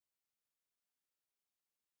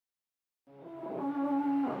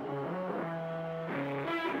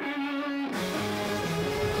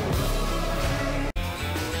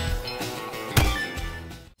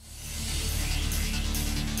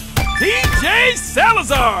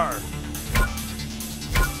Salazar!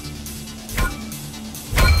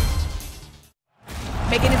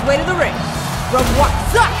 Making his way to the ring, from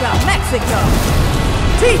Oaxaca, Mexico,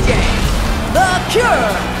 TJ, The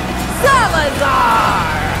Cure,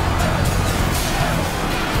 Salazar!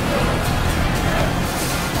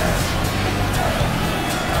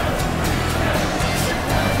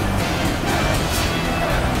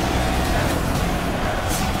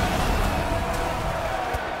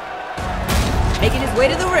 Making his way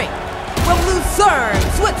to the ring, from Lucerne,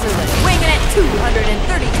 Switzerland, weighing in at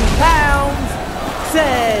 232 pounds,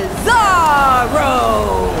 Cesaro!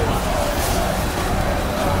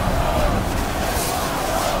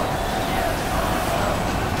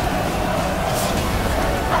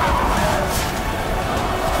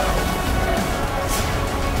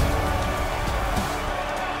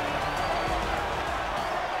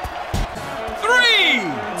 Three,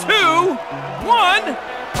 two, one.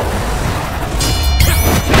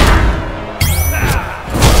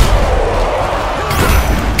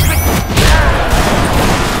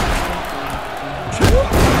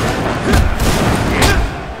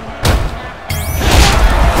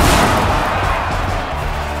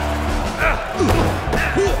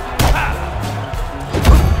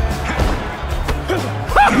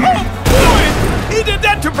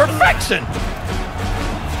 Perfection!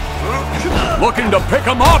 Looking to pick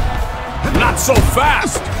him up? Not so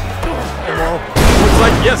fast! Well, looks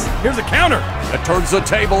like, yes, here's a counter. That turns the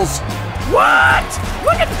tables. What?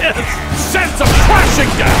 Look at this! Sends him crashing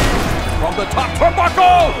down! From the top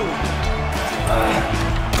turnbuckle!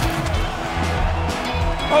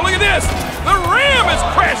 Oh, look at this! The Ram is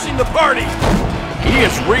crashing the party! He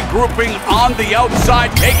is regrouping on the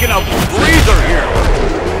outside, taking a breather here.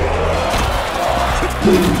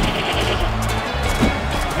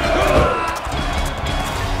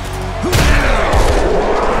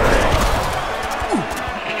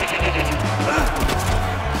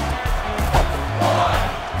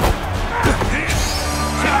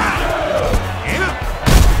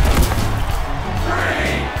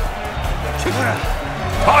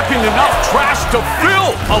 Talking enough trash to fill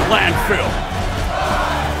a landfill.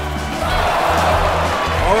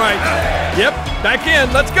 All right. Yep, back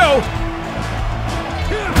in. Let's go.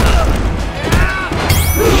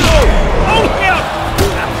 Oh, yeah!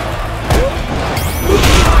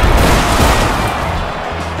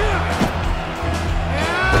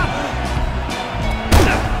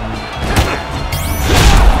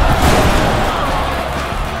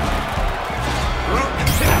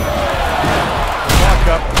 Walk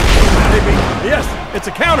up. Maybe. Yes, it's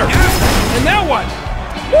a counter. And now what?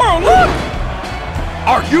 Whoa, look!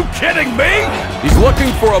 Are you kidding me? He's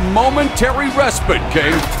looking for a momentary respite,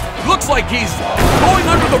 King. Looks like he's going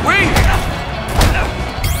under the ring.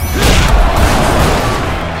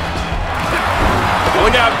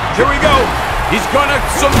 Look out, here we go. He's gonna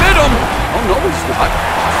submit him. Oh, no, he's not.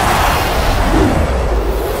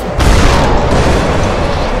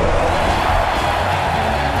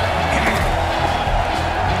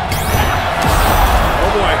 Oh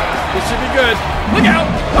boy, this should be good. Look out!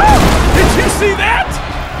 Oh, did you see that?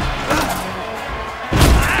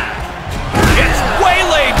 It's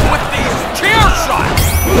waylaid with these chair shots.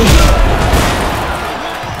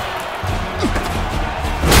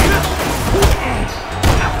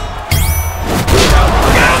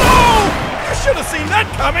 You should have seen that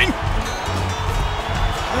coming!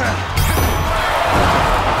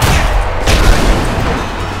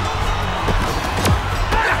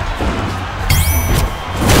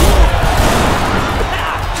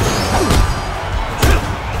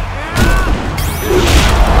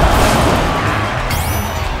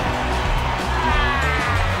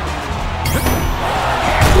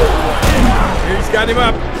 He's got him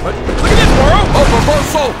up. But look at this, Moro! A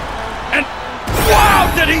reversal! And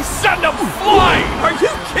wow, did he send him flying! Are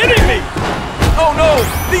you kidding me? Oh no!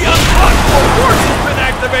 The unblockable force has been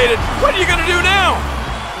activated! What are you gonna do now?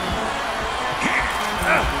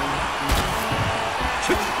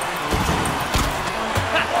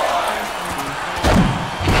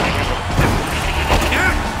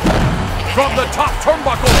 From the top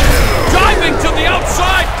turnbuckle, diving to the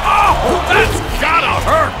outside! Oh, that's gotta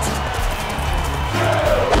hurt!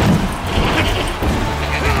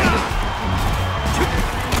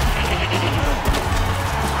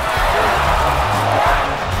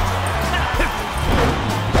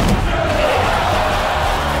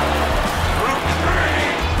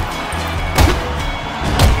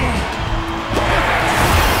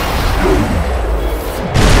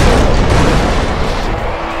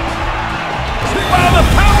 Wow, the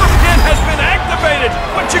power pin has been activated!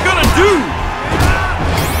 What you gonna do?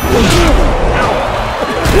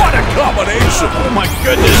 combination. Oh my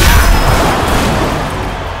goodness.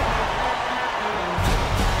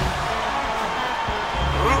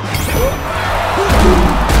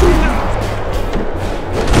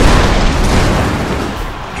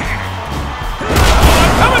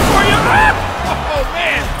 I'm coming for you. Oh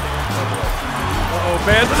man. Uh-oh,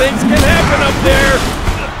 bad things can happen up there.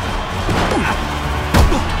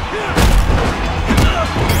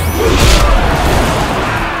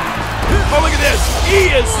 Oh, look at this! He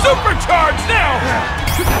is supercharged now!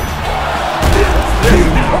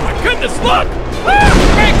 Oh my goodness, look!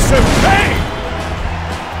 Makes him pay!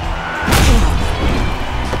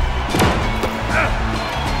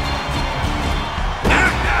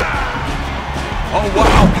 Oh,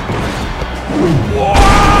 wow.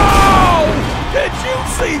 Whoa! Did you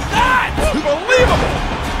see that? Unbelievable!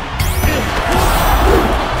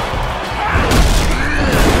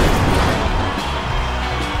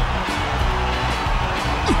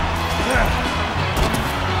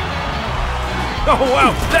 Oh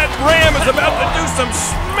wow, that ram is about to do some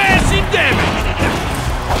smashing damage!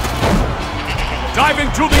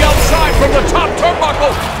 Diving to the outside from the top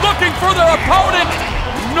turnbuckle, looking for their opponent.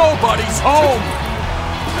 Nobody's home.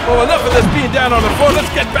 Well, enough of this being down on the floor.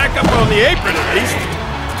 Let's get back up on the apron at least.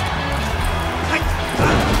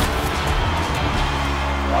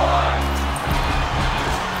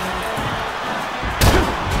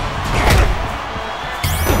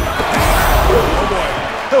 Oh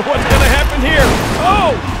boy, what's gonna happen here?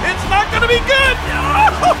 Oh, it's not gonna be good!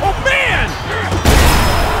 Oh man!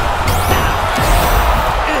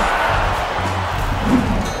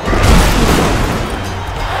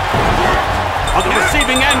 On the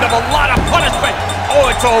receiving end of a lot of punishment. Oh,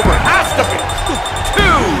 it's over. Has to be. 2.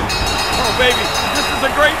 Oh, baby, this is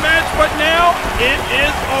a great match, but now it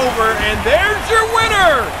is over, and there's your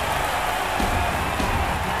winner!